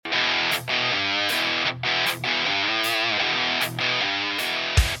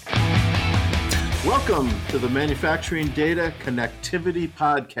Welcome to the Manufacturing Data Connectivity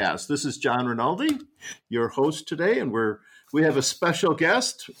Podcast. This is John Rinaldi, your host today, and we have a special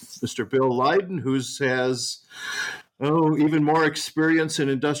guest, Mr. Bill Leyden, who has even more experience in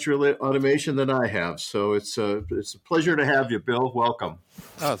industrial automation than I have. So it's a pleasure to have you, Bill. Welcome.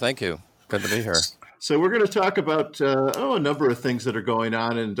 Oh, thank you. Good to be here. So we're going to talk about a number of things that are going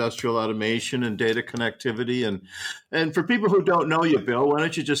on in industrial automation and data connectivity. And for people who don't know you, Bill, why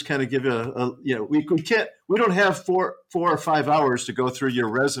don't you just kind of give we don't have four or 5 hours to go through your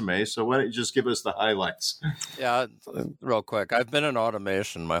resume. So why don't you just give us the highlights? Yeah, real quick. I've been in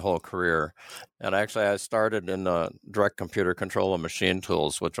automation my whole career. And actually, I started in direct computer control of machine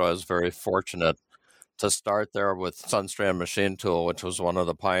tools, which I was very fortunate to start there with Sunstrand Machine Tool, which was one of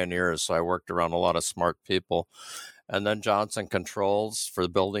the pioneers. So I worked around a lot of smart people. And then Johnson Controls for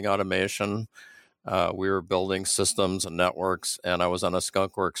building automation. We were building systems and networks, and I was on a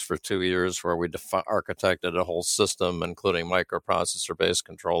skunkworks for 2 years where we architected a whole system, including microprocessor-based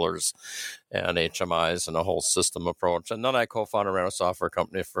controllers and HMIs and a whole system approach. And then I co-founded a software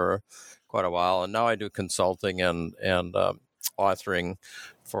company for quite a while, and now I do consulting and authoring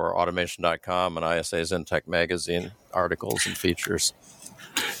for automation.com and ISA's InTech magazine articles and features.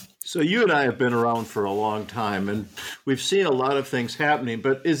 So you and I have been around for a long time, and we've seen a lot of things happening,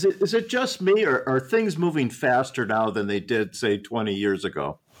 but is it just me, or are things moving faster now than they did, say, 20 years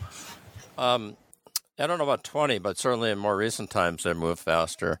ago? I don't know about 20, but certainly in more recent times they move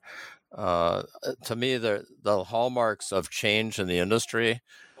faster. To me, the hallmarks of change in the industry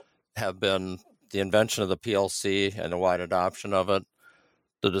have been the invention of the PLC and the wide adoption of it,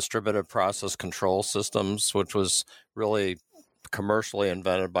 the distributed process control systems, which was really commercially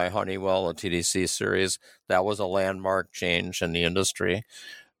invented by Honeywell, the TDC series. That was a landmark change in the industry.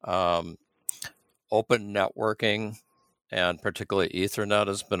 Open networking, and particularly Ethernet,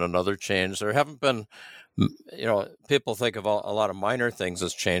 has been another change. There haven't been, people think of a lot of minor things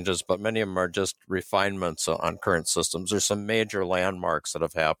as changes, but many of them are just refinements on current systems. There's some major landmarks that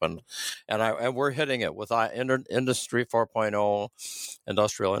have happened, and we're hitting it with Industry 4.0,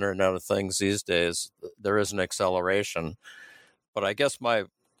 Industrial Internet of Things these days. There is an acceleration. But I guess my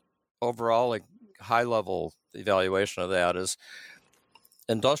overall high-level evaluation of that is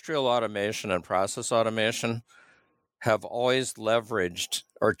industrial automation and process automation have always leveraged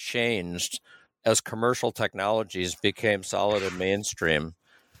or changed as commercial technologies became solid and mainstream.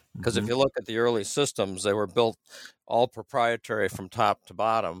 Because if you look at the early systems, they were built all proprietary from top to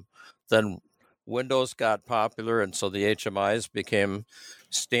bottom. Then Windows got popular, and so the HMIs became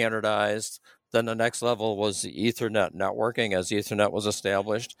standardized. Then the next level was the Ethernet networking. As Ethernet was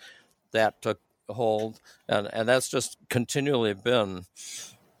established, that took hold. And that's just continually been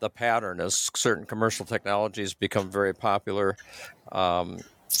the pattern as certain commercial technologies become very popular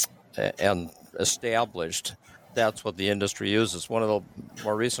and established. That's what the industry uses. One of the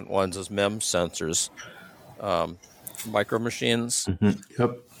more recent ones is MEMS sensors, micro machines.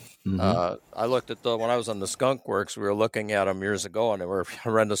 Yep. I looked at when I was on the skunkworks, we were looking at them years ago, and they were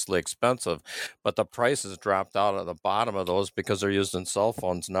horrendously expensive. But the prices dropped out at the bottom of those because they're used in cell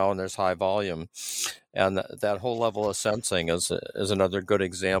phones now, and there's high volume. And that whole level of sensing is another good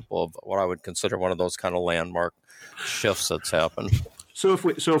example of what I would consider one of those kind of landmark shifts that's happened. So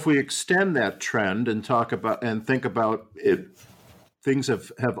if we extend that trend and think about it. Things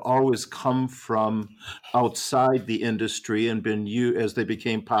have always come from outside the industry and been used as they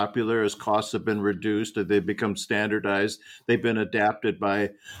became popular, as costs have been reduced, as they've become standardized. They've been adapted by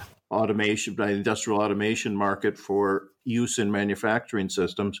the industrial automation market for use in manufacturing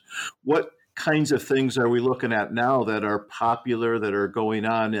systems. What kinds of things are we looking at now that are popular, that are going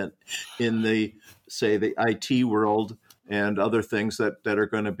on in the IT world and other things that are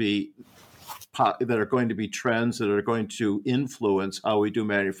going to be trends that are going to influence how we do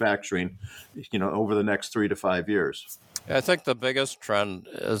manufacturing, over the next 3 to 5 years? I think the biggest trend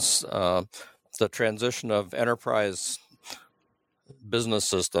is the transition of enterprise business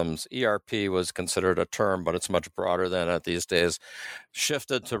systems. ERP was considered a term, but it's much broader than that these days.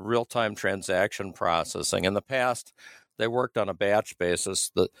 Shifted to real-time transaction processing. In the past, they worked on a batch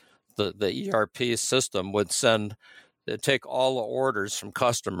basis. The ERP system would take all the orders from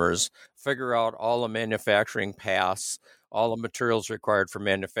customers, figure out all the manufacturing paths, all the materials required for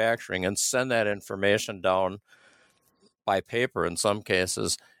manufacturing, and send that information down by paper, in some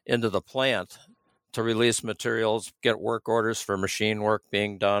cases, into the plant to release materials, get work orders for machine work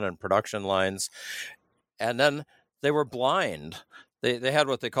being done and production lines. And then they were blind. They had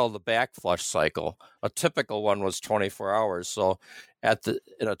what they call the backflush cycle. A typical one was 24 hours. So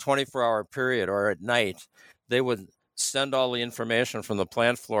in a 24-hour period or at night, they would send all the information from the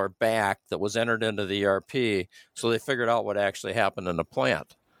plant floor back that was entered into the ERP, so they figured out what actually happened in the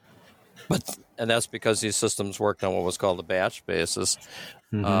plant. And that's because these systems worked on what was called a batch basis.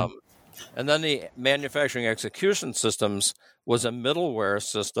 Mm-hmm. And then the manufacturing execution systems was a middleware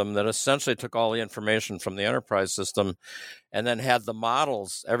system that essentially took all the information from the enterprise system and then had the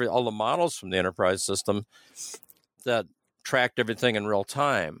models, all the models from the enterprise system that tracked everything in real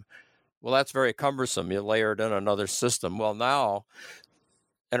time. Well, that's very cumbersome. You layered in another system. Well, now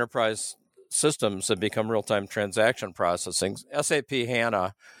enterprise systems have become real-time transaction processing. SAP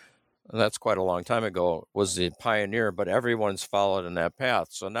HANA, and that's quite a long time ago, was the pioneer, but everyone's followed in that path.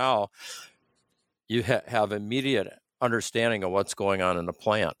 So now you have immediate understanding of what's going on in the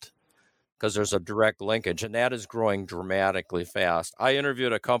plant because there's a direct linkage, and that is growing dramatically fast. I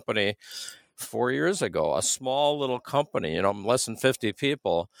interviewed a company 4 years ago, a small little company, less than 50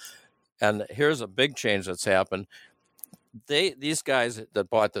 people, and here's a big change that's happened. These guys that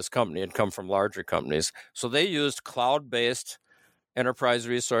bought this company had come from larger companies, so they used cloud-based enterprise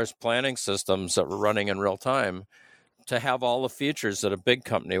resource planning systems that were running in real time to have all the features that a big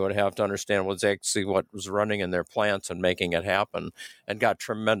company would have to understand was actually what was running in their plants and making it happen, and got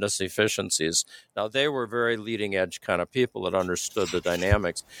tremendous efficiencies. Now, they were very leading edge kind of people that understood the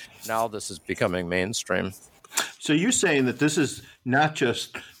dynamics. Now this is becoming mainstream. So you're saying that this is not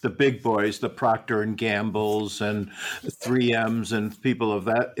just the big boys, the Procter and Gamble's and 3M's and people of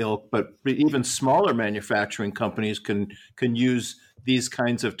that ilk, but even smaller manufacturing companies can use these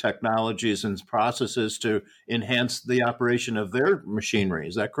kinds of technologies and processes to enhance the operation of their machinery.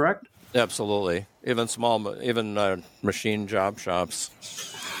 Is that correct? Absolutely. Even machine job shops.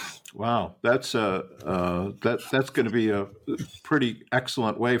 Wow, that's going to be a pretty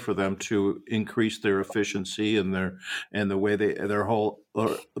excellent way for them to increase their efficiency and the way their whole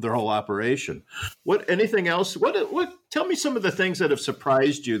operation. Anything else? Tell me some of the things that have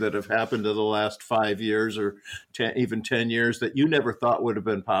surprised you that have happened in the last 5 years or even 10 years that you never thought would have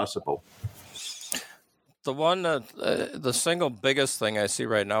been possible. The one the single biggest thing I see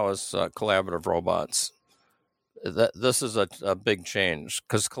right now is collaborative robots. This is a big change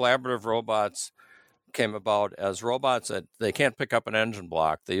because collaborative robots came about as robots that they can't pick up an engine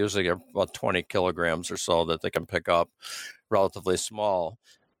block. They usually get about 20 kilograms or so that they can pick up, relatively small.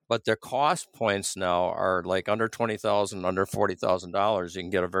 But their cost points now are like under $20,000, under $40,000. You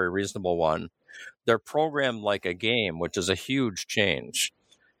can get a very reasonable one. They're programmed like a game, which is a huge change.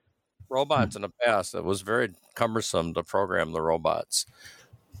 Robots in the past, it was very cumbersome to program the robots.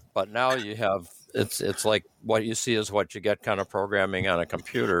 But now you have it's like what you see is what you get kind of programming on a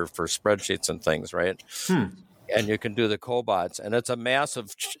computer for spreadsheets and things, right? And you can do the cobots, and it's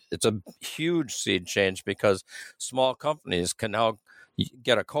a huge seed change because small companies can now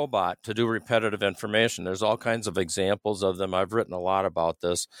get a cobot to do repetitive information. There's all kinds of examples of them. I've written a lot about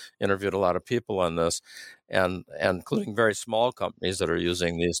this, interviewed a lot of people on this, and including very small companies that are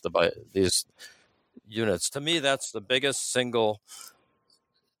using these units. To me, that's the biggest single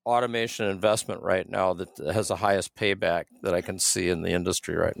automation investment right now that has the highest payback that I can see in the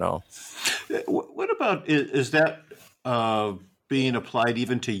industry right now. What about, is that being applied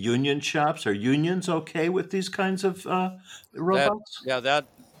even to union shops? Are unions okay with these kinds of robots?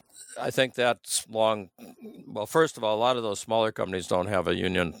 I think that's long. Well, first of all, a lot of those smaller companies don't have a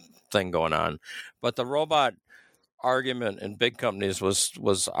union thing going on, but the robot argument in big companies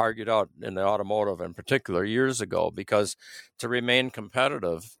was argued out in the automotive in particular years ago, because to remain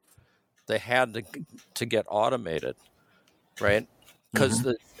competitive, they had to get automated, right? Because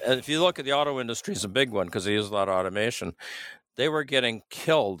if you look at the auto industry, is a big one because they use a lot of automation. They were getting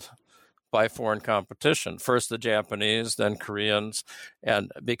killed by foreign competition. First the Japanese, then Koreans,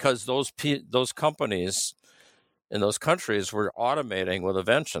 and because those companies in those countries were automating with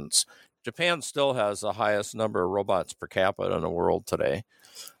inventions. Japan still has the highest number of robots per capita in the world today.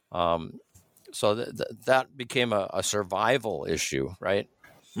 So that became a survival issue, right?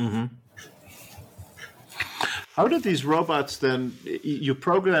 Mm-hmm. How do these robots then, you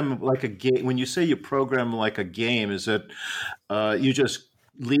program like a game? When you say you program like a game, is it you just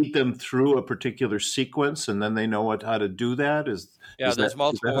lead them through a particular sequence and then they know how to do that? There's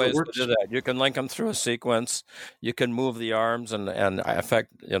multiple ways to do that. You can link them through a sequence. You can move the arms and affect,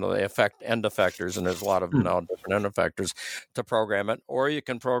 they affect end effectors, and there's a lot of now different end effectors to program it. Or you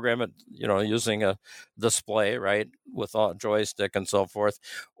can program it, using a display, right, with a joystick and so forth.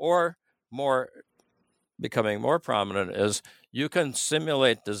 Or becoming more prominent is you can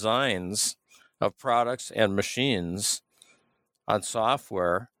simulate designs of products and machines on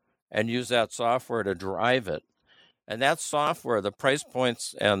software and use that software to drive it. And that software, the price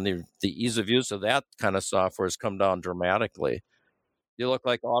points and the ease of use of that kind of software has come down dramatically. You look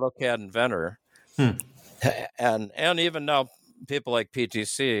like AutoCAD Inventor, and even now people like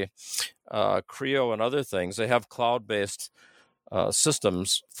PTC, Creo, and other things, they have cloud-based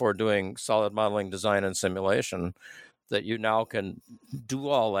systems for doing solid modeling, design, and simulation that you now can do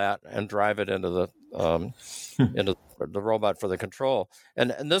all that and drive it into the robot for the control.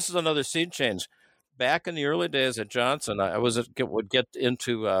 And this is another seed change. Back in the early days at Johnson, I would get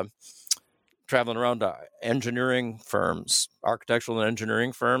into traveling around to engineering firms, architectural and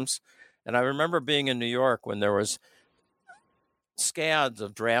engineering firms. And I remember being in New York when there was scads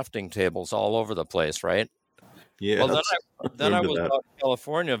of drafting tables all over the place, right? Yeah. Well, then I was out in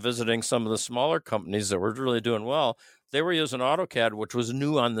California visiting some of the smaller companies that were really doing well. They were using AutoCAD, which was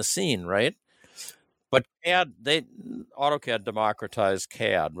new on the scene, right? But AutoCAD democratized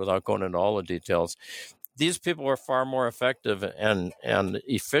CAD without going into all the details. These people were far more effective and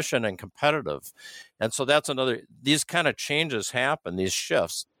efficient and competitive. And so that's another, these kind of changes happen, these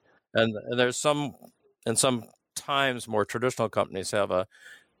shifts. And there's some times more traditional companies have a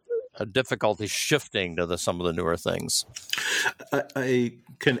difficulty shifting to some of the newer things. I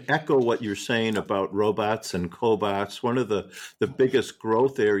can echo what you're saying about robots and cobots. One of the biggest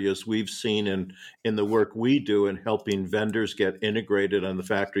growth areas we've seen in the work we do in helping vendors get integrated on the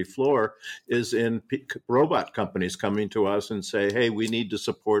factory floor is in robot companies coming to us and say, hey, we need to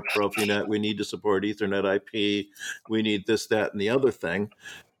support Profinet, we need to support Ethernet IP, we need this, that, and the other thing.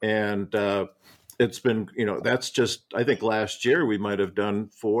 And it's been, that's just, I think last year we might have done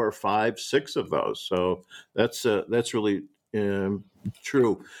 4, 5, 6 of those. So that's really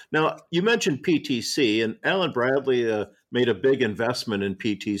true. Now, you mentioned PTC, and Alan Bradley made a big investment in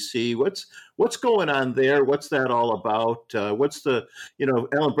PTC. What's going on there? What's that all about?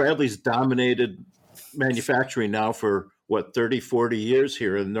 Alan Bradley's dominated manufacturing now for 30, 40 years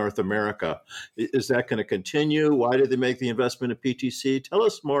here in North America. Is that going to continue? Why did they make the investment in PTC? Tell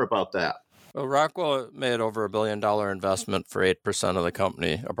us more about that. Well, Rockwell made over $1 billion investment for 8% of the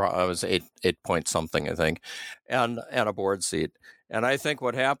company. It was 8 point something, I think, and a board seat. And I think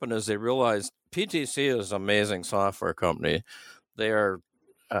what happened is they realized PTC is an amazing software company. They are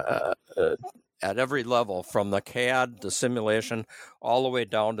at every level, from the CAD, the simulation, all the way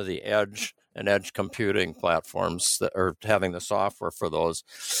down to the edge and edge computing platforms that are having the software for those,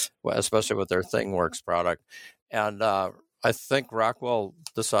 especially with their ThingWorx product. And I think Rockwell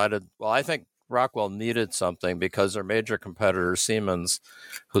needed something because their major competitor, Siemens,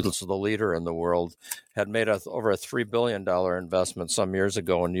 who's the leader in the world, had made over a $3 billion investment some years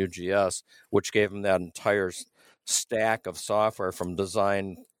ago in UGS, which gave them that entire stack of software from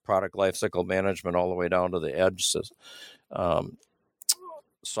design, product lifecycle management, all the way down to the edge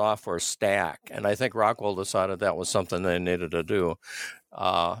software stack. And I think Rockwell decided that was something they needed to do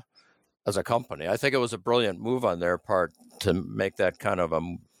as a company. I think it was a brilliant move on their part to make that kind of a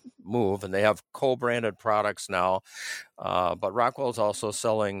move, and they have co-branded products now. But Rockwell's also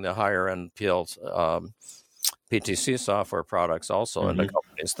selling the higher-end PTC software products also into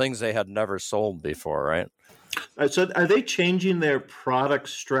companies, things they had never sold before, right? So, are they changing their product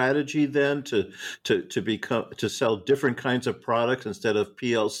strategy then to sell different kinds of products instead of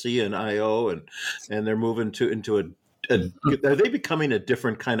PLC and I/O, and they're moving into are they becoming a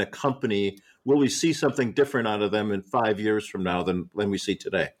different kind of company? Will we see something different out of them in 5 years from now than we see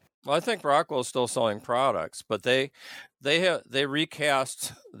today? Well, I think Rockwell's still selling products, but they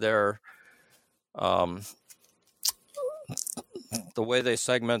recast their the way they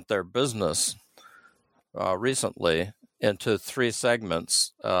segment their business recently into 3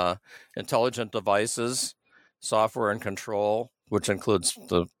 segments: intelligent devices, software and control, which includes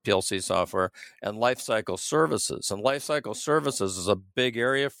the PLC software, and lifecycle services. And lifecycle services is a big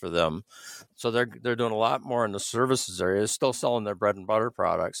area for them. So they're doing a lot more in the services area. They're still selling their bread and butter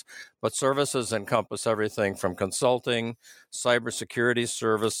products, but services encompass everything from consulting, cybersecurity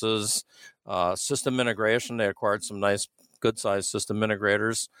services, system integration. They acquired some nice, good-sized system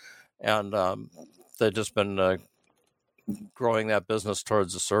integrators, and they've just been growing that business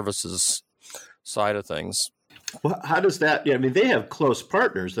towards the services side of things. Well, how does that? I mean, they have close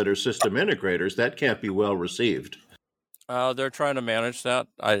partners that are system integrators. That can't be well received. They're trying to manage that.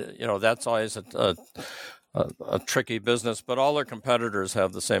 That's always a tricky business, but all their competitors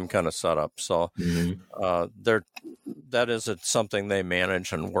have the same kind of setup. So that is something they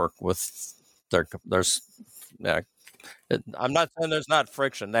manage and work with. I'm not saying there's not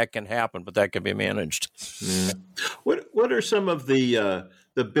friction that can happen, but that can be managed. What are some of the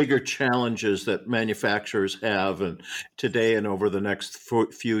the bigger challenges that manufacturers have and today and over the next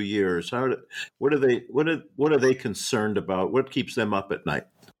few years? What are they concerned about? What keeps them up at night?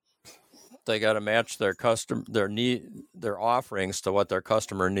 They got to match their their offerings to what their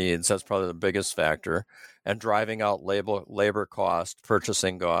customer needs. That's probably the biggest factor, and driving out labor cost,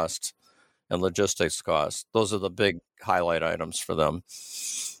 purchasing costs, and logistics costs. Those are the big highlight items for them.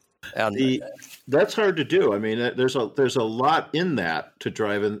 And that's hard to do. I mean, there's a lot in that to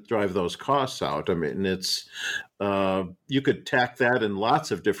drive those costs out. I mean, it's you could tack that in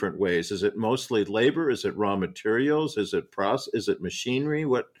lots of different ways. Is it mostly labor? Is it raw materials? Is it Is it machinery?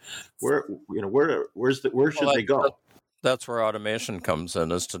 Where should they go? That's where automation comes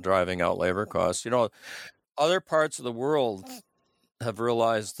in, is to driving out labor costs. Other parts of the world have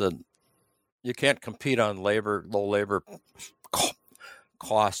realized that you can't compete on low labor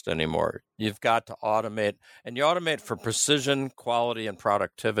cost anymore. You've got to automate, and you automate for precision, quality, and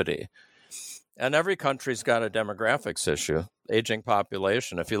productivity. And every country's got a demographics issue, aging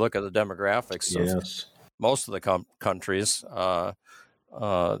population. If you look at the demographics of most of the countries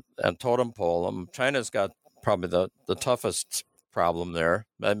and totem pole, China's got probably the toughest problem there.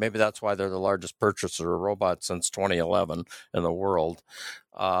 Maybe that's why they're the largest purchaser of robots since 2011 in the world.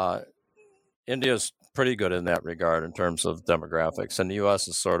 India's pretty good in that regard in terms of demographics, and the U.S.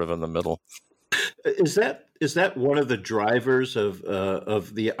 is sort of in the middle. Is that one of the drivers of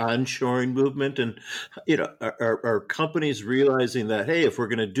the onshoring movement? And are companies realizing that, hey, if we're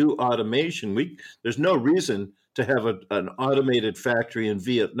going to do automation, there's no reason to have an automated factory in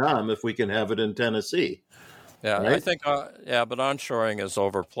Vietnam if we can have it in Tennessee? Yeah, right? I think, but onshoring is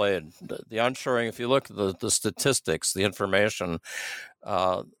overplayed. The onshoring, if you look at the statistics, the information,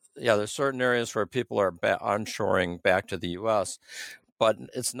 there's certain areas where people are onshoring back to the U.S., but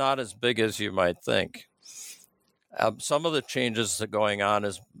it's not as big as you might think. Some of the changes that are going on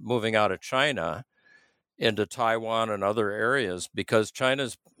is moving out of China into Taiwan and other areas, because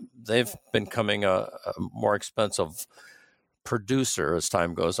they've been becoming a more expensive producer as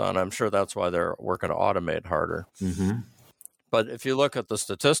time goes on. I'm sure that's why they're working to automate harder. Mm-hmm. But if you look at the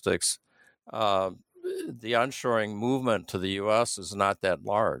statistics, the onshoring movement to the U.S. is not that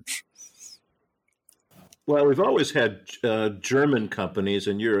large. Well, we've always had German companies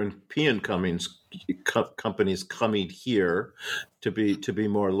and European companies coming here to be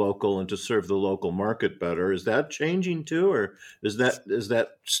more local and to serve the local market better. Is that changing too, or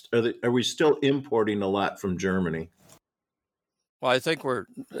are we still importing a lot from Germany? Well, I think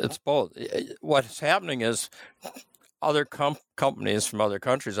it's both. What's happening is other companies from other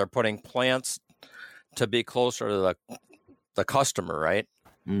countries are putting plants to be closer to the customer, right?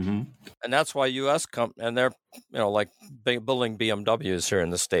 Mm-hmm. And that's why U.S. and they're like building BMWs here in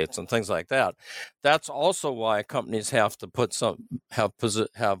the States and things like that. That's also why companies have to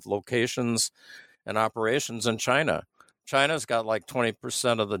have locations and operations in China. China's got like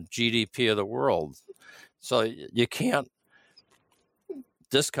 20% of the GDP of the world, so you can't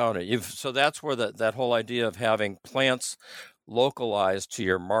discount it. So that's where that whole idea of having plants localized to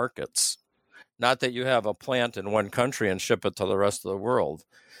your markets. Not that you have a plant in one country and ship it to the rest of the world.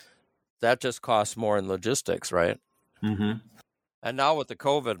 That just costs more in logistics, right? Mm-hmm. And now with the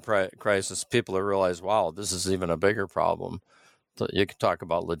COVID crisis, people have realized, wow, this is even a bigger problem. So you can talk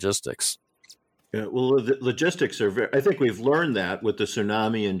about logistics. Yeah, well, the logistics are I think we've learned that with the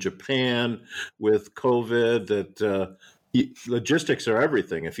tsunami in Japan, with COVID, that logistics are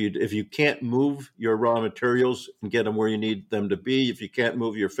everything. If you can't move your raw materials and get them where you need them to be, if you can't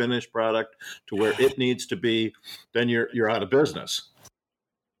move your finished product to where it needs to be, then you're out of business.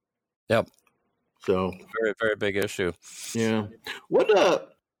 Yep. So very, very big issue. Yeah.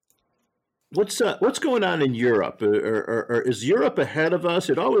 What's going on in Europe? Or is Europe ahead of us?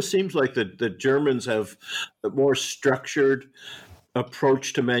 It always seems like the Germans have a more structured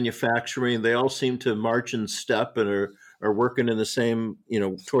approach to manufacturing. They all seem to march in step and are working in the same,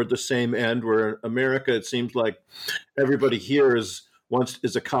 toward the same end, where America, it seems like everybody here is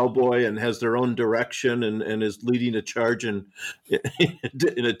a cowboy and has their own direction and is leading a charge in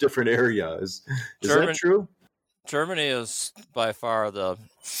a different area. Is that true? Germany is by far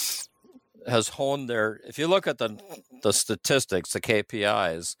has honed if you look at the statistics, the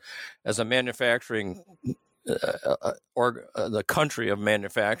KPIs, as a manufacturing the country of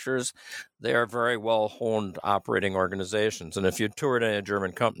manufacturers, they are very well honed operating organizations. And if you toured any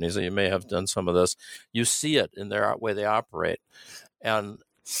German companies, and you may have done some of this, you see it in their way they operate. And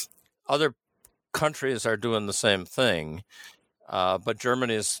other countries are doing the same thing. But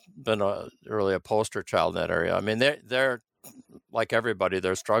Germany has been really a poster child in that area. I mean, they're like everybody,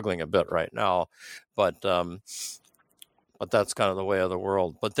 they're struggling a bit right now. But but that's kind of the way of the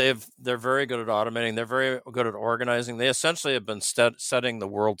world. But they're very good at automating. They're very good at organizing. They essentially have been setting the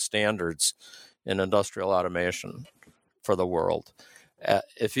world standards in industrial automation for the world.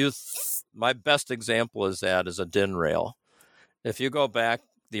 My best example is a DIN rail. If you go back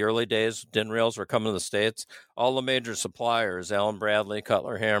the early days, DIN rails were coming to the States. All the major suppliers, Allen Bradley,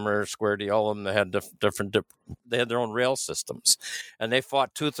 Cutler Hammer, Square D, all of them, they had they had their own rail systems. And they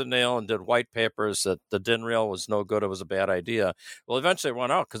fought tooth and nail and did white papers that the DIN rail was no good, it was a bad idea. Well, eventually it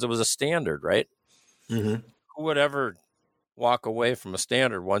went out because it was a standard, right? Mm-hmm. Who would ever walk away from a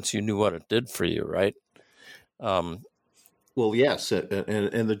standard once you knew what it did for you, right? Well, yes,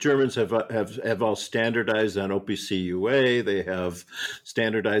 and the Germans have all standardized on OPC UA. They have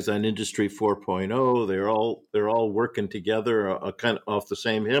standardized on Industry 4.0. They're all working together, kind of off the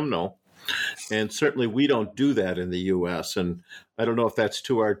same hymnal. And certainly, we don't do that in the U.S. And I don't know if that's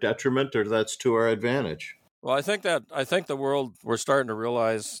to our detriment or that's to our advantage. Well, I think the world, we're starting to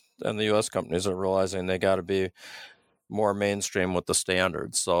realize, and the U.S. companies are realizing they got to be more mainstream with the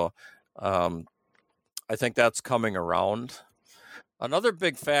standards. So. I think that's coming around. Another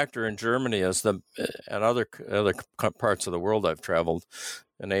big factor in Germany is and other parts of the world I've traveled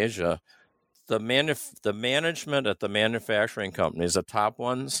in Asia, the management at the manufacturing companies, the top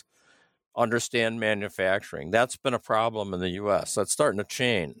ones, understand manufacturing. That's been a problem in the U.S. That's starting to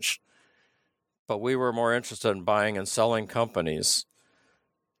change. But we were more interested in buying and selling companies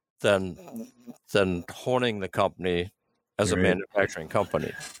than honing the company as a manufacturing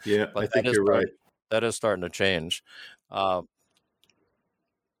company. Yeah, but I think you're right. That is starting to change.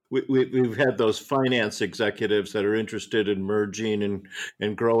 We've had those finance executives that are interested in merging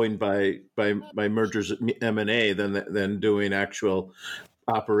and growing by mergers, M&A, than doing actual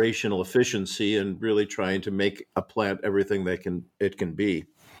operational efficiency and really trying to make a plant everything it can be.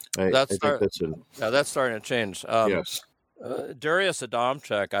 That's starting to change. Yes. Darius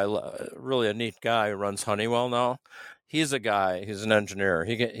Adamczyk, really a neat guy who runs Honeywell now. He's an engineer.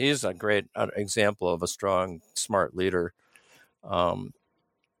 He's a great example of a strong, smart leader,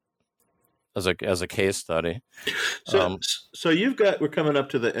 as a case study. So we're coming up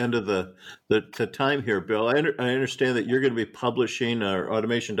to the end of the time here, Bill. I understand that you're going to be publishing, or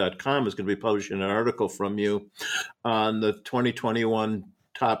Automation.com is going to be publishing an article from you on the 2021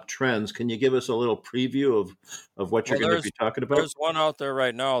 top trends. Can you give us a little preview of what you're going to be talking about? There's one out there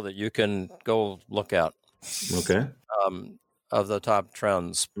right now that you can go look at. Okay. Of the top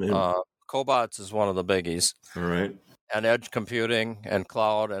trends. Cobots is one of the biggies. All right. And edge computing and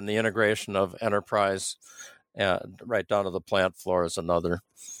cloud and the integration of enterprise right down to the plant floor is another.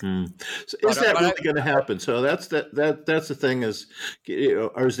 So is that really going to happen? So that's the thing is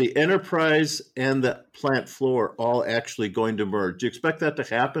the enterprise and the plant floor all actually going to merge? Do you expect that to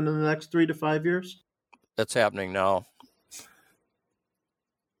happen in the next 3 to 5 years? That's happening now.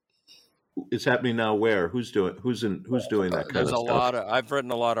 It's happening now. Where? Who's doing that kind of stuff? I've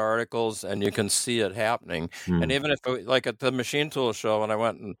written a lot of articles, and you can see it happening. And even if, like at the Machine Tool show, when I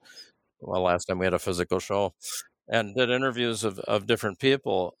went last time we had a physical show, and did interviews of different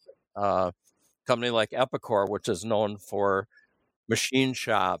people, company like Epicor, which is known for machine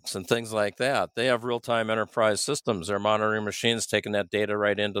shops and things like that, they have real-time enterprise systems. They're monitoring machines, taking that data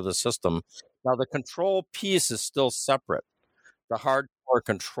right into the system. Now, the control piece is still separate. The hardcore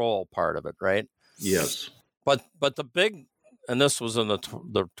control part of it, right? Yes. But the big, and this was in the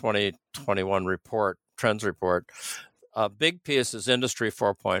 2021 trends report, a big piece is Industry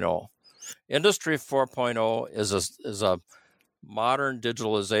 4.0. Industry 4.0 is a modern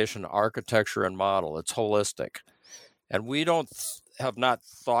digitalization architecture and model. It's holistic. And we have not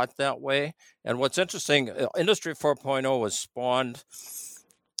thought that way. And what's interesting, Industry 4.0 was spawned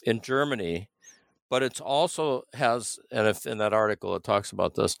in Germany, but it also has, and if in that article it talks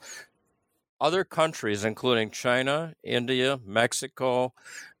about this, other countries, including China, India, Mexico,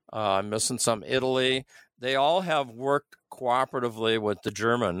 I'm missing some, Italy, they all have worked cooperatively with the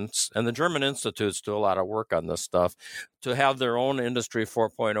Germans, and the German institutes do a lot of work on this stuff, to have their own Industry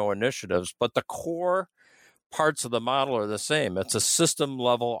 4.0 initiatives. But the core parts of the model are the same. It's a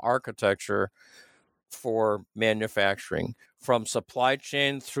system-level architecture for manufacturing, from supply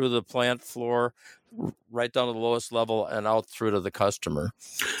chain through the plant floor, right down to the lowest level and out through to the customer.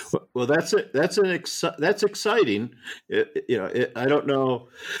 Well, that's it. That's exciting. I don't know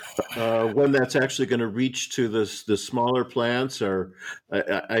when that's actually going to reach to the smaller plants, or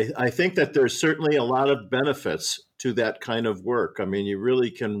I think that there's certainly a lot of benefits to that kind of work. I mean, you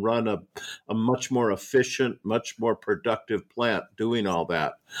really can run a much more efficient, much more productive plant doing all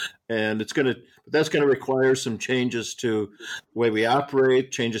that. And that's going to require some changes to the way we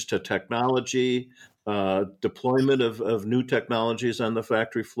operate, changes to technology, deployment of new technologies on the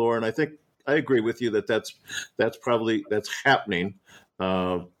factory floor. And I think I agree with you that that's happening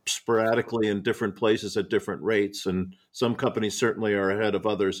sporadically in different places at different rates, and some companies certainly are ahead of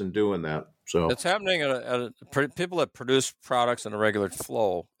others in doing that. So it's happening people that produce products in a regular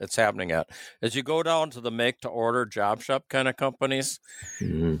flow. It's happening at as you go down to the make-to-order job shop kind of companies.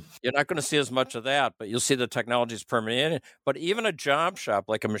 mm-hmm. You're not going to see as much of that, but you'll see the technologies permeating. But even a job shop,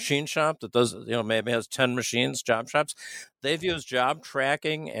 like a machine shop that does, maybe has 10 machines, job shops, they've used job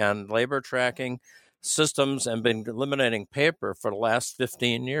tracking and labor tracking systems and been eliminating paper for the last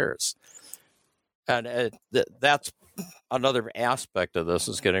 15 years. And that's another aspect of this,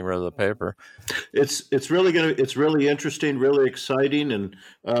 is getting rid of the paper. It's really interesting, really exciting, and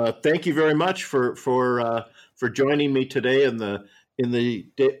thank you very much for joining me today in the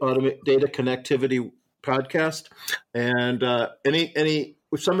Data Connectivity podcast. And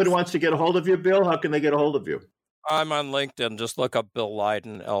if somebody wants to get a hold of you, Bill, how can they get a hold of you? I'm on LinkedIn. Just look up Bill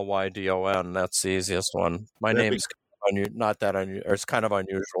Lydon, Lydon. That's the easiest one. My name's not that unusual, or it's kind of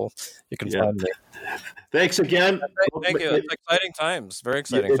unusual. You can find me. Thanks again. Thank you. It's exciting times. Very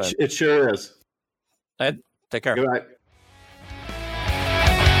exciting times. It sure is. Take care. Good night.